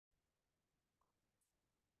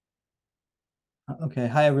Okay,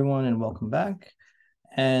 hi everyone, and welcome back.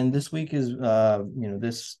 And this week is,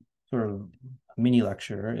 this sort of mini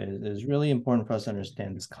lecture is really important for us to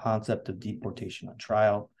understand this concept of deportation on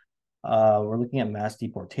trial. We're looking at mass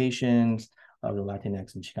deportations of the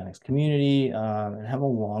Latinx and Chicanx community and have a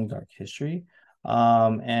long, dark history.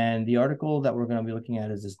 And the article that we're going to be looking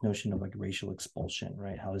at is this notion of like racial expulsion,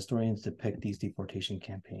 right? How historians depict these deportation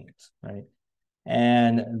campaigns, right?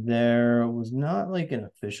 And there was not like an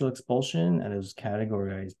official expulsion, and it was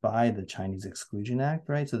categorized by the Chinese Exclusion Act,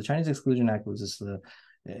 right? So the Chinese Exclusion Act was just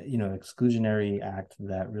exclusionary act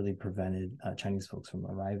that really prevented Chinese folks from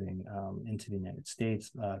arriving into the United States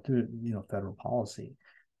through federal policy,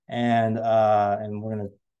 and we're going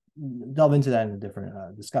to delve into that in a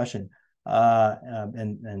different discussion.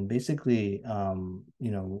 And basically,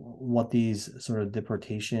 what these sort of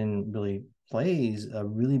deportation really plays a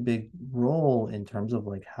really big role in terms of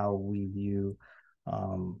like how we view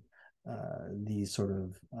um, these sort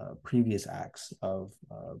of previous acts of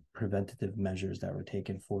preventative measures that were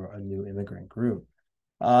taken for a new immigrant group.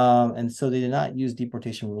 And so they did not use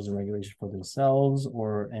deportation rules and regulations for themselves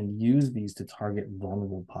and use these to target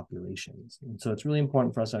vulnerable populations. And so it's really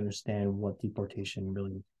important for us to understand what deportation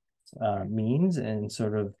really means and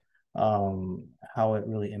sort of how it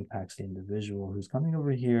really impacts the individual who's coming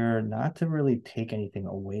over here, not to really take anything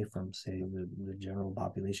away from, say, the general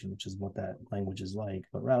population, which is what that language is like,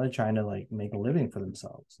 but rather trying to like make a living for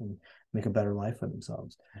themselves and make a better life for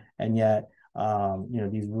themselves. And yet,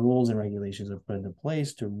 these rules and regulations are put into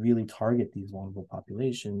place to really target these vulnerable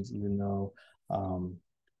populations, um,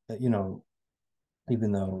 you know,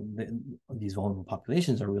 even though these vulnerable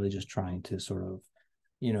populations are really just trying to sort of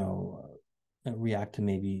you know, react to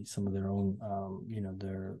maybe some of their own,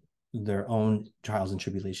 their own trials and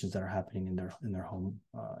tribulations that are happening in their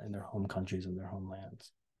home countries and their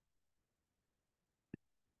homelands.